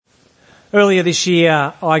Earlier this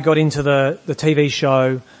year, I got into the TV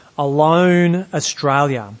show Alone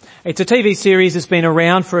Australia. It's a TV series that's been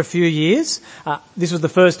around for a few years. This was the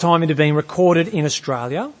first time it had been recorded in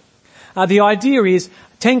Australia. The idea is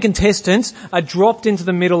 10 contestants are dropped into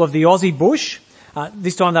the middle of the Aussie bush.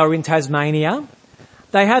 This time they were in Tasmania.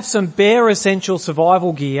 They have some bare essential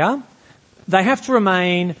survival gear. They have to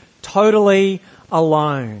remain totally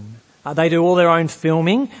alone. They do all their own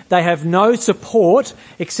filming. They have no support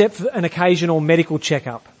except for an occasional medical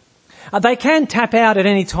checkup. They can tap out at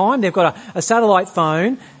any time. They've got a satellite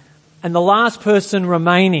phone, and the last person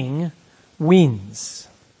remaining wins.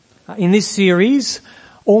 In this series,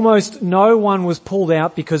 almost no one was pulled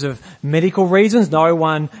out because of medical reasons. No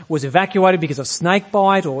one was evacuated because of snake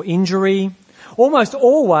bite or injury. Almost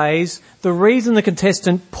always, the reason the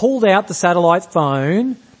contestant pulled out the satellite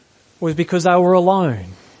phone was because they were alone.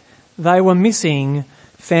 They were missing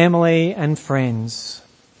family and friends.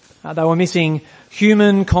 They were missing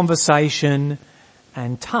human conversation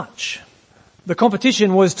and touch. The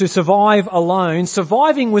competition was to survive alone.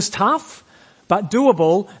 Surviving was tough, but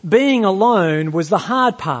doable. Being alone was the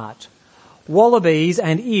hard part. Wallabies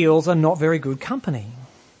and eels are not very good company.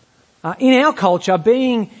 In our culture,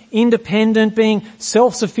 being independent, being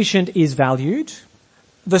self-sufficient is valued.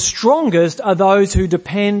 The strongest are those who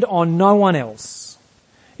depend on no one else.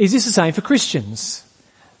 Is this the same for Christians?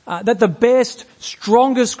 That the best,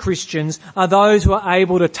 strongest Christians are those who are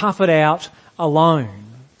able to tough it out alone.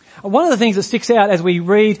 One of the things that sticks out as we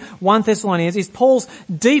read 1 Thessalonians is Paul's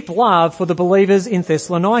deep love for the believers in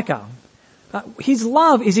Thessalonica. His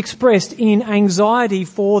love is expressed in anxiety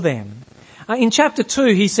for them. In chapter 2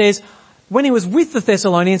 he says, when he was with the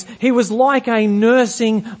Thessalonians, he was like a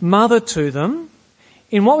nursing mother to them.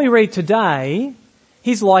 In what we read today,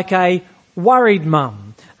 he's like a worried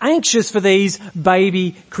mum, anxious for these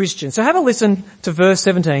baby Christians. So have a listen to verse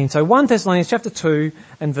 17. So 1 Thessalonians chapter 2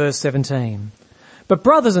 and verse 17. But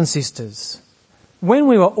brothers and sisters, when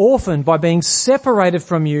we were orphaned by being separated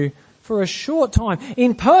from you for a short time,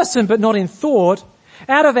 in person but not in thought,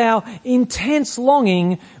 out of our intense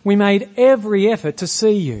longing, we made every effort to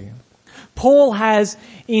see you. Paul has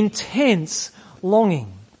intense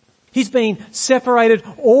longing. He's been separated,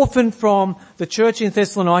 orphaned from the church in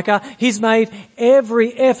Thessalonica. He's made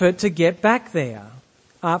every effort to get back there.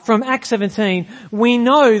 From Acts 17, we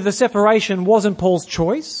know the separation wasn't Paul's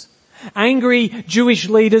choice. Angry Jewish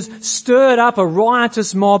leaders stirred up a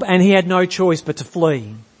riotous mob and he had no choice but to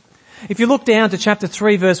flee. If you look down to chapter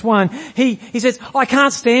 3 verse 1, he says, I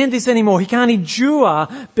can't stand this anymore. He can't endure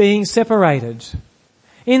being separated.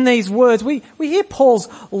 In these words, we hear Paul's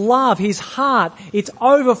love, his heart, it's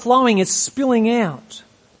overflowing, it's spilling out.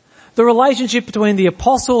 The relationship between the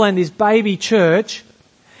apostle and his baby church,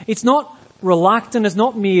 it's not reluctant, it's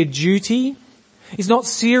not mere duty, it's not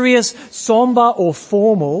serious, somber or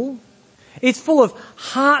formal. It's full of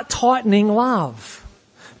heart-tightening love.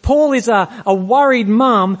 Paul is a worried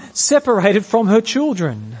mum separated from her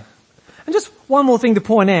children. And just one more thing to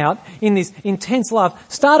point out in this intense love,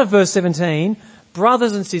 start of verse 17,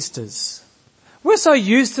 brothers and sisters. We're so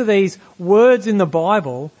used to these words in the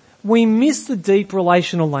Bible, we miss the deep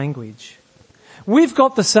relational language. We've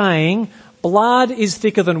got the saying, blood is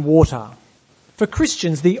thicker than water. For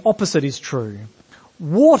Christians, the opposite is true.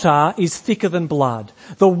 Water is thicker than blood.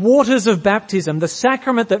 The waters of baptism, the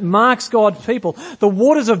sacrament that marks God's people, the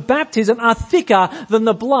waters of baptism are thicker than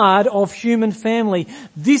the blood of human family.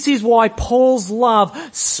 This is why Paul's love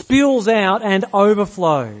spills out and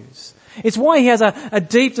overflows. It's why he has a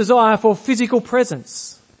deep desire for physical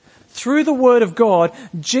presence. Through the Word of God,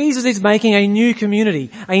 Jesus is making a new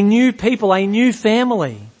community, a new people, a new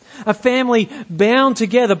family. A family bound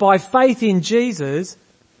together by faith in Jesus,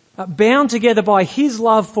 bound together by His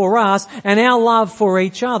love for us and our love for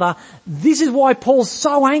each other. This is why Paul's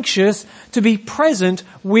so anxious to be present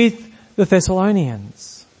with the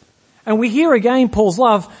Thessalonians. And we hear again Paul's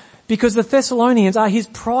love because the Thessalonians are his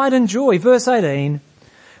pride and joy. Verse 18,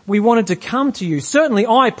 we wanted to come to you. Certainly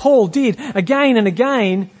I, Paul, did again and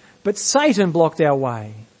again, but Satan blocked our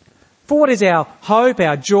way. For what is our hope,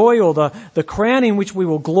 our joy, or the crown in which we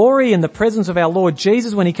will glory in the presence of our Lord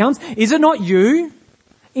Jesus when He comes? Is it not you?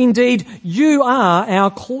 Indeed, you are our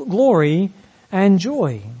glory and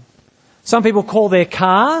joy. Some people call their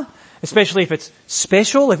car, especially if it's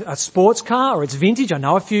special, if a sports car or it's vintage. I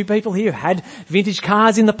know a few people here who had vintage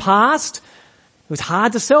cars in the past. It was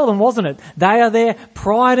hard to sell them, wasn't it? They are their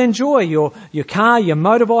pride and joy. Your car, your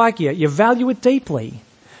motorbike, you value it deeply.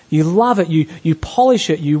 You love it, you polish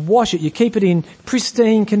it, you wash it, you keep it in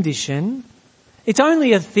pristine condition. It's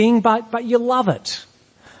only a thing, but you love it.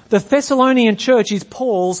 The Thessalonian church is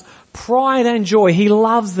Paul's pride and joy. He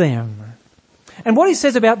loves them. And what he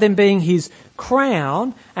says about them being his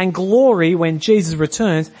crown and glory when Jesus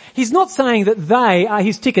returns, he's not saying that they are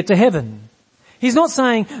his ticket to heaven. He's not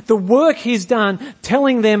saying the work he's done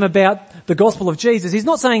telling them about the gospel of Jesus. He's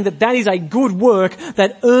not saying that that is a good work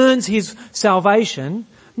that earns his salvation.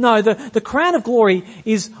 No, the crown of glory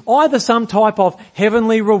is either some type of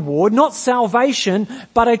heavenly reward, not salvation,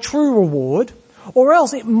 but a true reward, or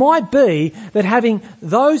else it might be that having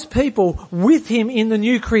those people with him in the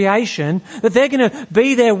new creation, that they're going to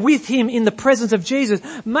be there with him in the presence of Jesus,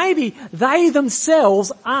 maybe they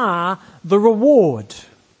themselves are the reward.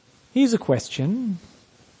 Here's a question.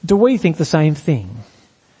 Do we think the same thing?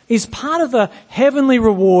 Is part of the heavenly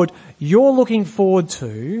reward you're looking forward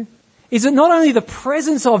to, is it not only the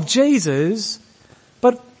presence of Jesus,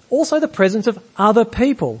 but also the presence of other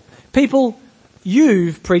people? People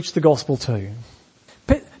you've preached the gospel to.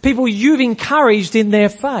 People you've encouraged in their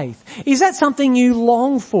faith. Is that something you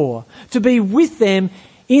long for? To be with them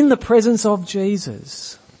in the presence of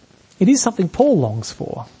Jesus? It is something Paul longs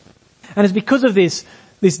for. And it's because of this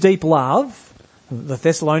deep love, the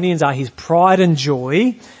Thessalonians are his pride and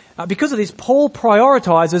joy. Because of this, Paul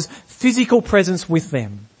prioritizes physical presence with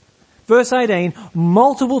them. Verse 18,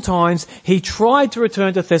 multiple times he tried to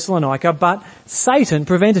return to Thessalonica, but Satan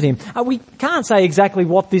prevented him. We can't say exactly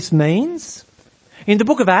what this means. In the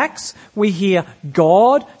book of Acts, we hear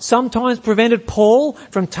God sometimes prevented Paul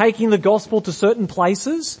from taking the gospel to certain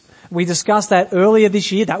places. We discussed that earlier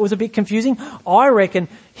this year. That was a bit confusing. I reckon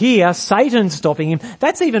here, Satan's stopping him.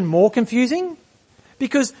 That's even more confusing.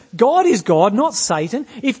 Because God is God, not Satan.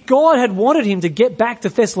 If God had wanted him to get back to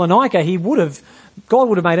Thessalonica, God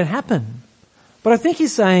would have made it happen. But I think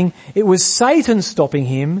he's saying it was Satan stopping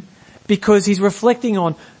him because he's reflecting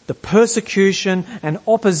on the persecution and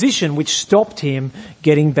opposition which stopped him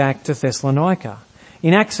getting back to Thessalonica.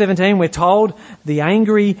 In Acts 17, we're told the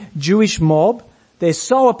angry Jewish mob, they're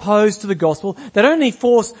so opposed to the gospel, they don't only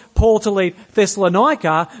force Paul to leave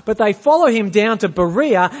Thessalonica, but they follow him down to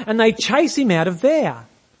Berea and they chase him out of there.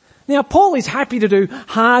 Now, Paul is happy to do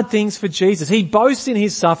hard things for Jesus. He boasts in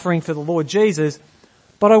his suffering for the Lord Jesus.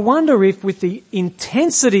 But I wonder if with the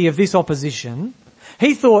intensity of this opposition,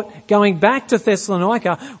 he thought going back to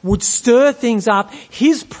Thessalonica would stir things up.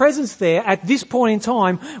 His presence there at this point in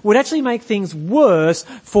time would actually make things worse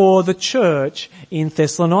for the church in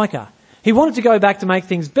Thessalonica. He wanted to go back to make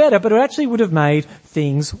things better, but it actually would have made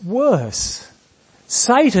things worse.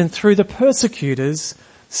 Satan, through the persecutors,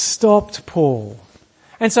 stopped Paul.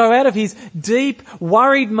 And so out of his deep,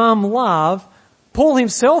 worried mum love, Paul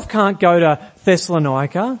himself can't go to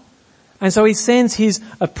Thessalonica. And so he sends his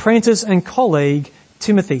apprentice and colleague,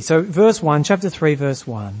 Timothy. So verse 1, chapter 3, verse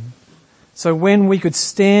 1. So when we could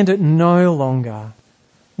stand it no longer,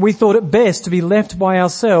 we thought it best to be left by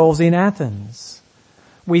ourselves in Athens.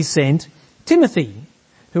 We sent Timothy,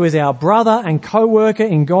 who is our brother and co-worker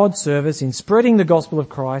in God's service in spreading the gospel of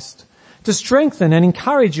Christ, to strengthen and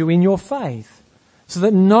encourage you in your faith, so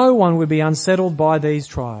that no one would be unsettled by these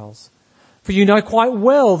trials. For you know quite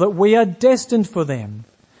well that we are destined for them.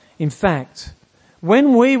 In fact,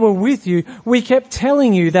 when we were with you, we kept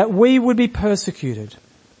telling you that we would be persecuted.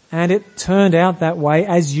 And it turned out that way,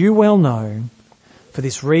 as you well know. For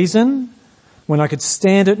this reason, when I could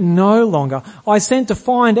stand it no longer, I sent to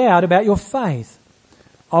find out about your faith.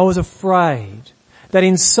 I was afraid that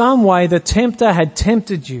in some way the tempter had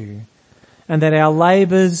tempted you and that our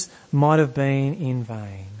labours might have been in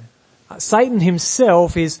vain. Satan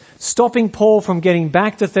himself is stopping Paul from getting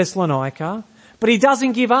back to Thessalonica, but he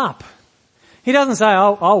doesn't give up. He doesn't say,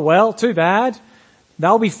 oh well, too bad.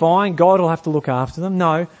 They'll be fine. God will have to look after them.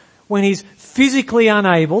 No, when he's physically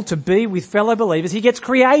unable to be with fellow believers, he gets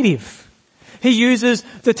creative. He uses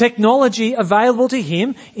the technology available to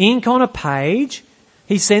him, ink on a page.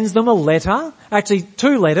 He sends them a letter, actually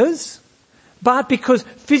 2 letters. But because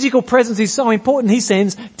physical presence is so important, he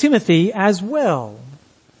sends Timothy as well.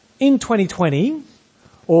 In 2020,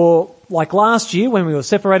 or like last year when we were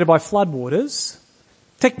separated by floodwaters,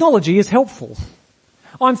 technology is helpful.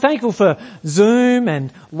 I'm thankful for Zoom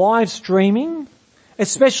and live streaming,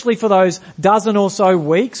 especially for those dozen or so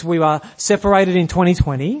weeks we were separated in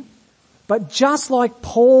 2020. But just like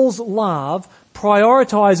Paul's love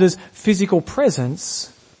prioritizes physical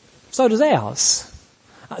presence, so does ours.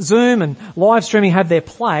 Zoom and live streaming have their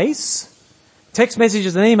place. Text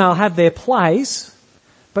messages and email have their place.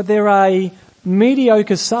 But they're a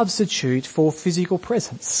mediocre substitute for physical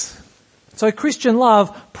presence. So Christian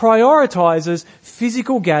love prioritizes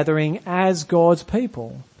physical gathering as God's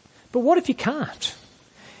people. But what if you can't?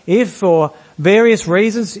 If for various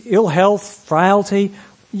reasons, ill health, frailty,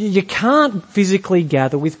 you can't physically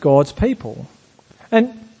gather with God's people.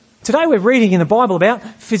 And Today we're reading in the Bible about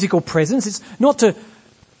physical presence. It's not to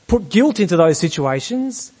put guilt into those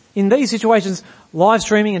situations. In these situations, live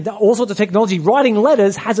streaming and all sorts of technology, writing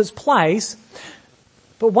letters has its place.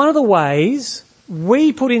 But one of the ways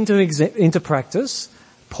we put into practice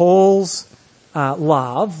Paul's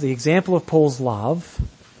love, the example of Paul's love,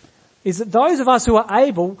 is that those of us who are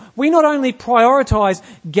able, we not only prioritise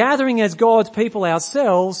gathering as God's people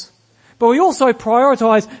ourselves, but we also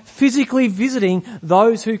prioritise physically visiting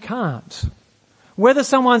those who can't. Whether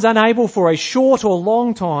someone's unable for a short or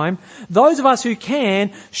long time, those of us who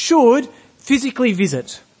can should physically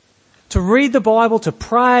visit, to read the Bible, to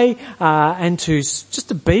pray, and just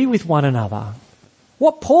to be with one another.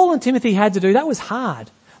 What Paul and Timothy had to do, that was hard.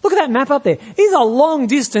 Look at that map up there. It's a long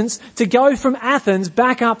distance to go from Athens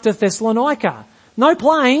back up to Thessalonica. No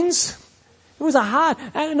planes. It was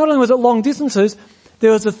and not only was it long distances,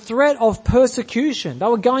 there was a threat of persecution. They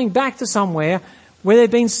were going back to somewhere where there'd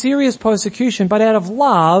been serious persecution, but out of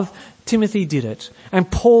love, Timothy did it. And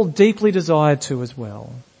Paul deeply desired to as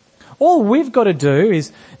well. All we've got to do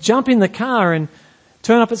is jump in the car and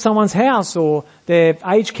turn up at someone's house or their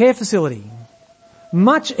aged care facility.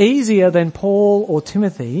 Much easier than Paul or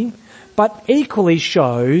Timothy, but equally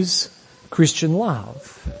shows Christian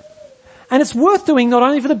love. And it's worth doing not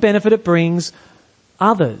only for the benefit it brings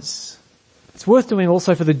others, it's worth doing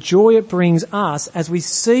also for the joy it brings us as we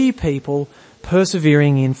see people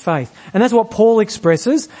persevering in faith. And that's what Paul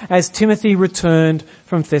expresses as Timothy returned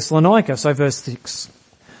from Thessalonica. So verse 6.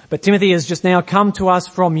 But Timothy has just now come to us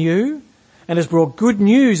from you and has brought good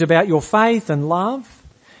news about your faith and love.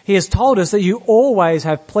 He has told us that you always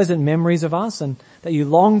have pleasant memories of us and that you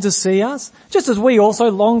long to see us, just as we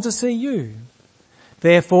also long to see you.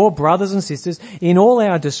 Therefore, brothers and sisters, in all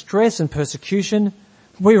our distress and persecution,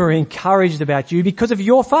 we were encouraged about you because of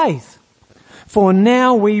your faith. For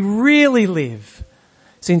now we really live,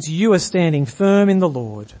 since you are standing firm in the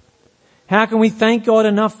Lord. How can we thank God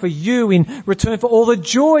enough for you in return for all the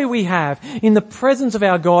joy we have in the presence of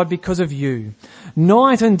our God because of you?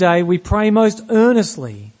 Night and day we pray most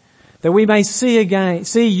earnestly that we may see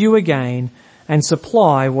you again and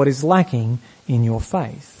supply what is lacking in your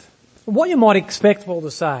faith. What you might expect Paul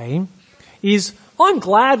to say is, I'm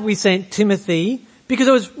glad we sent Timothy because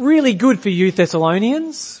it was really good for you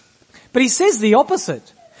Thessalonians. But he says the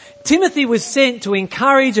opposite. Timothy was sent to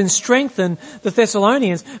encourage and strengthen the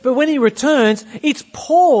Thessalonians, but when he returns, it's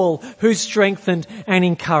Paul who's strengthened and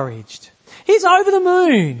encouraged. He's over the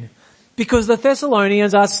moon because the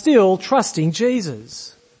Thessalonians are still trusting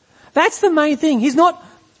Jesus. That's the main thing. He's not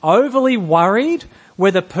overly worried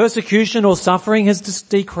whether persecution or suffering has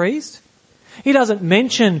decreased. He doesn't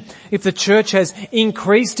mention if the church has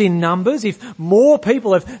increased in numbers, if more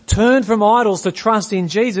people have turned from idols to trust in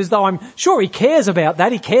Jesus, though I'm sure he cares about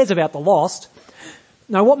that. He cares about the lost.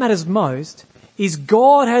 No, what matters most is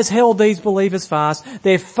God has held these believers fast.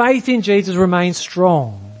 Their faith in Jesus remains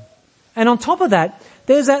strong. And on top of that,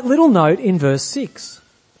 there's that little note in verse 6.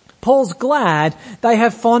 Paul's glad they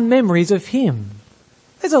have fond memories of him.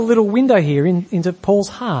 There's a little window here into Paul's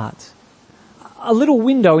heart. A little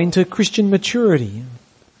window into Christian maturity.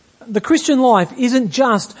 The Christian life isn't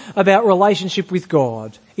just about relationship with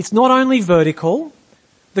God. It's not only vertical.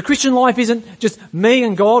 The Christian life isn't just me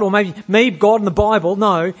and God, or maybe me, God and the Bible.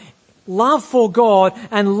 No, love for God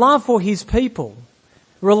and love for his people.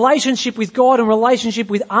 Relationship with God and relationship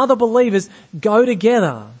with other believers go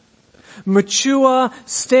together. Mature,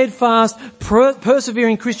 steadfast,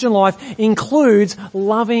 persevering Christian life includes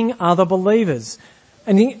loving other believers.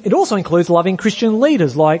 And it also includes loving Christian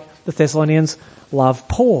leaders like the Thessalonians love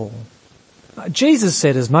Paul. Jesus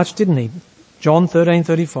said as much, didn't he? John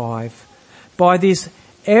 13:35. By this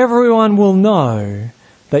everyone will know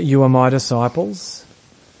that you are my disciples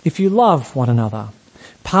if you love one another.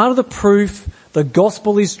 Part of the proof the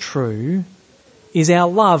gospel is true is our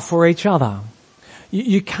love for each other.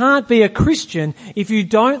 You can't be a Christian if you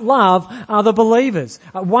don't love other believers.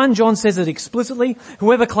 1 John says it explicitly.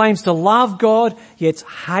 Whoever claims to love God yet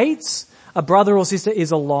hates a brother or sister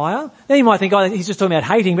is a liar. Then you might think, oh, he's just talking about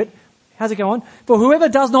hating, but how's it go on? For whoever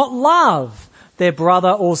does not love their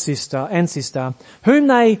brother or sister whom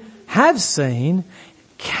they have seen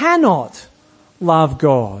cannot love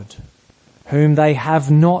God whom they have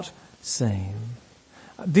not seen.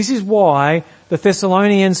 This is why the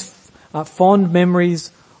Thessalonians' fond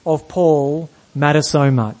memories of Paul matter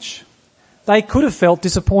so much. They could have felt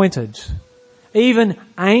disappointed, even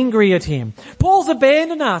angry at him. Paul's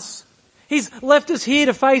abandoned us. He's left us here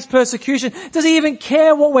to face persecution. Does he even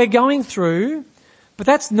care what we're going through? But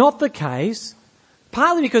that's not the case.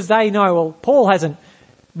 Partly because they know, well, Paul hasn't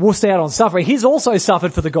wussed out on suffering. He's also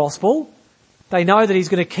suffered for the gospel. They know that he's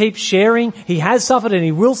going to keep sharing. He has suffered and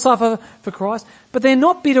he will suffer for Christ. But they're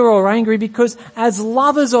not bitter or angry because as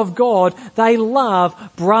lovers of God, they love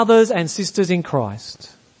brothers and sisters in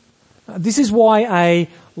Christ. This is why a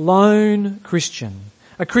lone Christian,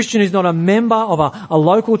 a Christian who's not a member of a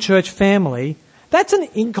local church family, that's an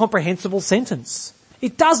incomprehensible sentence.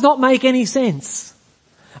 It does not make any sense.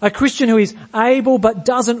 A Christian who is able but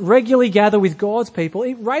doesn't regularly gather with God's people,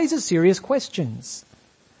 it raises serious questions.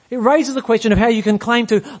 It raises the question of how you can claim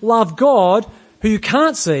to love God, who you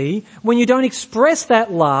can't see, when you don't express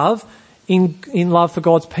that love in love for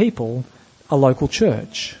God's people, a local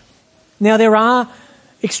church. Now there are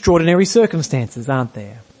extraordinary circumstances, aren't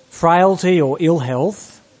there? Frailty or ill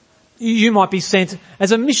health. You might be sent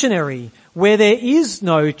as a missionary where there is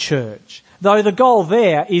no church, though the goal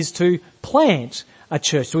there is to plant a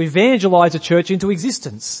church, to evangelize a church into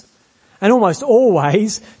existence. And almost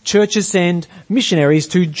always, churches send missionaries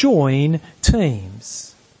to join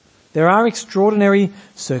teams. There are extraordinary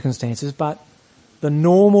circumstances, but the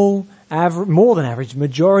normal, more than average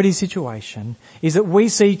majority situation is that we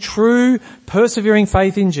see true persevering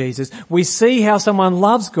faith in Jesus. We see how someone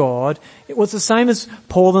loves God. It was the same as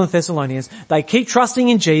Paul and the Thessalonians. They keep trusting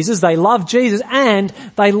in Jesus, they love Jesus, and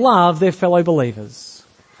they love their fellow believers.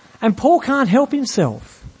 And Paul can't help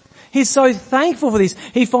himself. He's so thankful for this.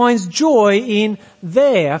 He finds joy in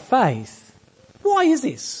their faith. Why is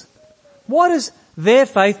this? Why does their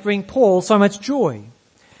faith bring Paul so much joy?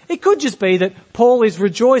 It could just be that Paul is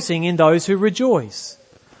rejoicing in those who rejoice.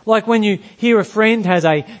 Like when you hear a friend has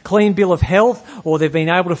a clean bill of health or they've been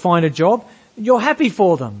able to find a job, you're happy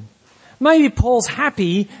for them. Maybe Paul's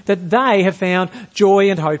happy that they have found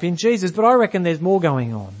joy and hope in Jesus, but I reckon there's more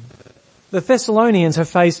going on. The Thessalonians have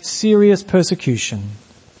faced serious persecution,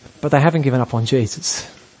 but they haven't given up on Jesus.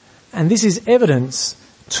 And this is evidence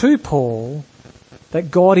to Paul that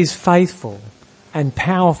God is faithful and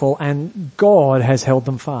powerful and God has held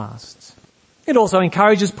them fast. It also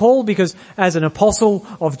encourages Paul because as an apostle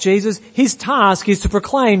of Jesus, his task is to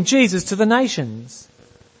proclaim Jesus to the nations.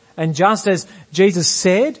 And just as Jesus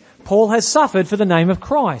said, Paul has suffered for the name of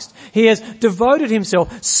Christ. He has devoted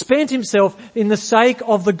himself, spent himself in the sake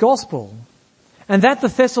of the gospel. And that the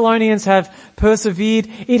Thessalonians have persevered,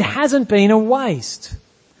 it hasn't been a waste.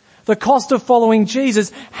 The cost of following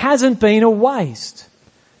Jesus hasn't been a waste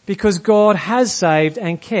because God has saved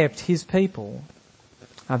and kept his people.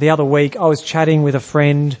 The other week I was chatting with a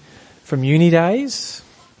friend from uni days.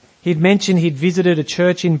 He'd mentioned he'd visited a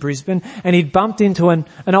church in Brisbane and he'd bumped into an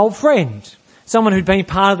old friend, someone who'd been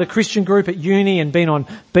part of the Christian group at uni and been on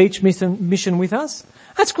beach mission with us.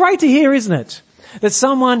 That's great to hear, isn't it? That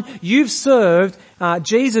someone you've served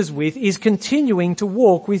Jesus with is continuing to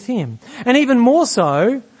walk with him. And even more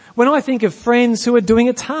so when I think of friends who are doing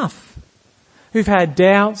it tough, who've had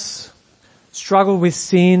doubts, struggled with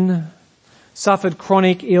sin, suffered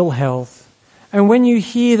chronic ill health. And when you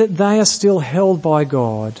hear that they are still held by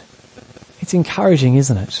God, it's encouraging,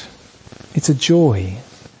 isn't it? It's a joy.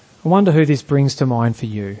 I wonder who this brings to mind for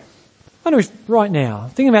you. I wonder if right now,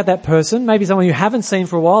 think about that person, maybe someone you haven't seen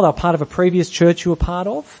for a while, they're part of a previous church you were part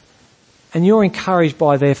of, and you're encouraged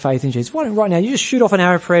by their faith in Jesus. Why don't right now you just shoot off an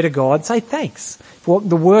arrow of prayer to God, say thanks for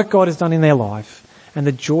the work God has done in their life and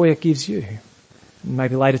the joy it gives you. And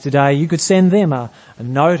maybe later today you could send them a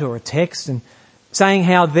note or a text and saying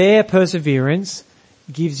how their perseverance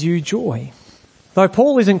gives you joy. Though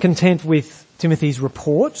Paul isn't content with Timothy's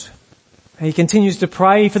report, he continues to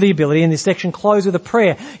pray for the ability, and this section closes with a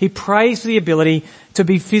prayer. He prays for the ability to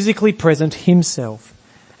be physically present himself.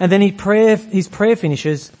 And then his prayer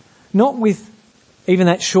finishes not with even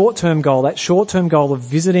that short-term goal of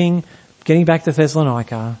visiting, getting back to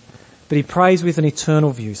Thessalonica, but he prays with an eternal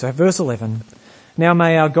view. So verse 11, now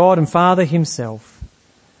may our God and Father himself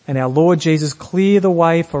and our Lord Jesus clear the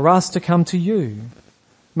way for us to come to you.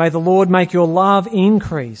 May the Lord make your love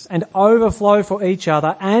increase and overflow for each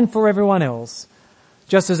other and for everyone else,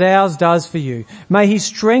 just as ours does for you. May he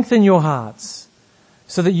strengthen your hearts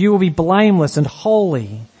so that you will be blameless and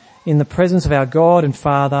holy in the presence of our God and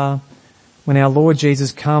Father when our Lord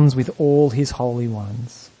Jesus comes with all his holy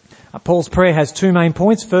ones. Paul's prayer has two main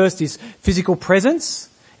points. First is physical presence.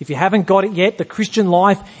 If you haven't got it yet, the Christian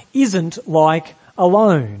life isn't like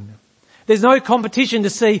alone. There's no competition to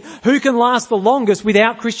see who can last the longest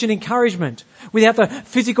without Christian encouragement, without the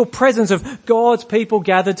physical presence of God's people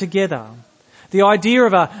gathered together. The idea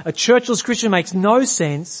of a churchless Christian makes no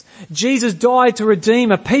sense. Jesus died to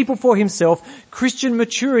redeem a people for himself. Christian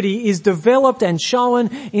maturity is developed and shown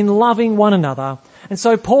in loving one another. And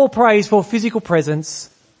so Paul prays for physical presence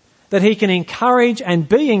that he can encourage and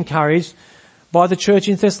be encouraged by the church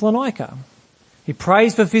in Thessalonica. He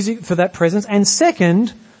prays for that presence. And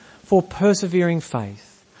second, for persevering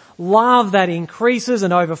faith. Love that increases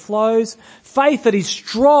and overflows. Faith that is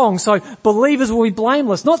strong, so believers will be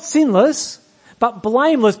blameless. Not sinless, but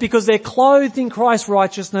blameless because they're clothed in Christ's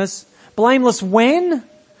righteousness. Blameless when?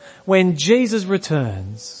 When Jesus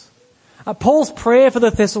returns. Paul's prayer for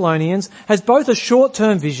the Thessalonians has both a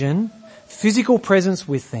short-term vision, physical presence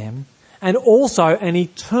with them, and also an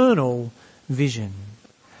eternal vision.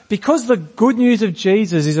 Because the good news of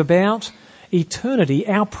Jesus is about eternity,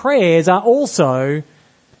 our prayers are also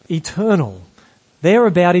eternal. They're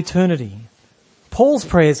about eternity. Paul's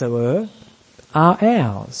prayers are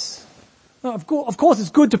ours. Now, of course, it's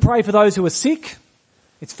good to pray for those who are sick.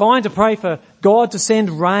 It's fine to pray for God to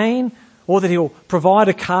send rain or that He'll provide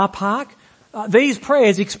a car park. These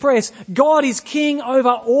prayers express God is king over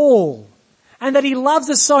all and that He loves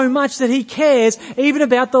us so much that He cares even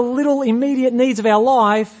about the little immediate needs of our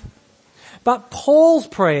life. But Paul's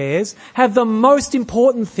prayers have the most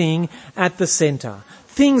important thing at the centre.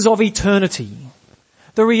 Things of eternity.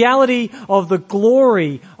 The reality of the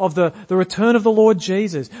glory of the return of the Lord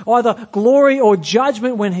Jesus. Either glory or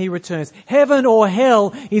judgment when He returns. Heaven or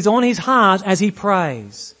hell is on his heart as he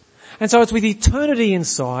prays. And so it's with eternity in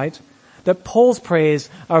sight that Paul's prayers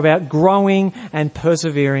are about growing and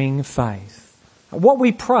persevering faith. What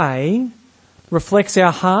we pray reflects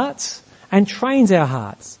our hearts and trains our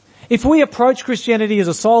hearts. If we approach Christianity as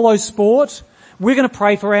a solo sport, we're going to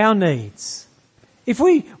pray for our needs. If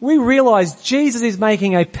we realise Jesus is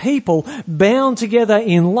making a people bound together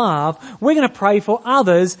in love, we're going to pray for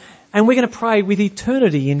others and we're going to pray with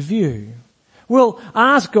eternity in view. We'll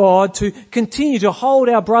ask God to continue to hold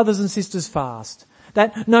our brothers and sisters fast.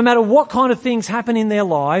 That no matter what kind of things happen in their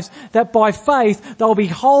lives, that by faith they'll be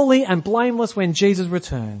holy and blameless when Jesus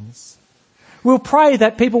returns. We'll pray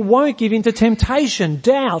that people won't give in to temptation,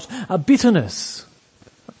 doubt, bitterness.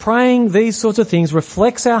 Praying these sorts of things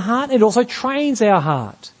reflects our heart. It also trains our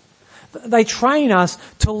heart. They train us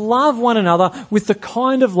to love one another with the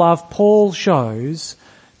kind of love Paul shows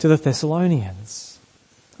to the Thessalonians.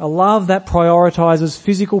 A love that prioritises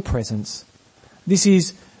physical presence. This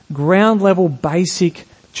is ground level basic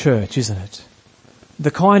church, isn't it? The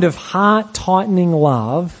kind of heart-tightening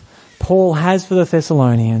love Paul has for the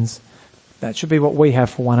Thessalonians, that should be what we have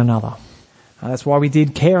for one another. That's why we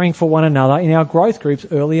did caring for one another in our growth groups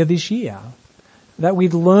earlier this year. That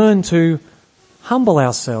we'd learn to humble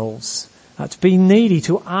ourselves, to be needy,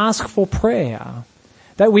 to ask for prayer.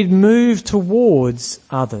 That we'd move towards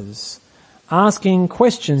others, asking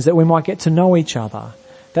questions that we might get to know each other.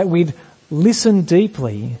 That we'd listen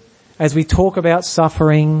deeply as we talk about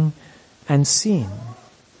suffering and sin.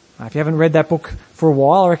 If you haven't read that book for a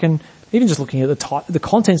while, I reckon even just looking at the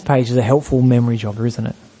contents page is a helpful memory jogger, isn't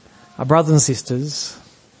it? Our brothers and sisters,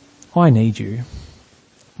 I need you.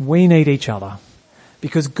 We need each other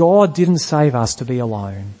because God didn't save us to be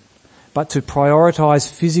alone, but to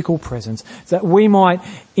prioritise physical presence so that we might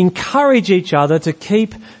encourage each other to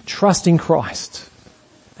keep trusting Christ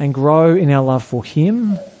and grow in our love for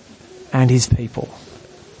Him and His people.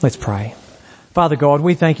 Let's pray. Father God,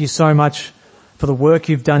 we thank you so much for the work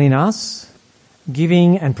you've done in us,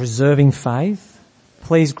 giving and preserving faith.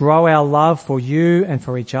 Please grow our love for you and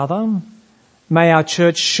for each other. May our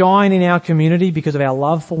church shine in our community because of our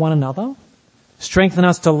love for one another. Strengthen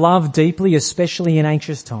us to love deeply, especially in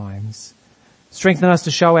anxious times. Strengthen us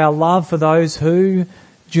to show our love for those who,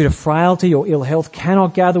 due to frailty or ill health,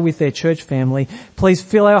 cannot gather with their church family. Please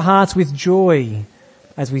fill our hearts with joy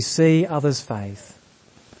as we see others' faith.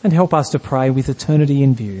 And help us to pray with eternity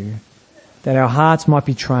in view, that our hearts might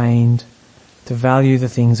be trained to value the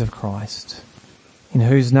things of Christ, in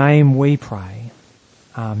whose name we pray.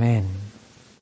 Amen.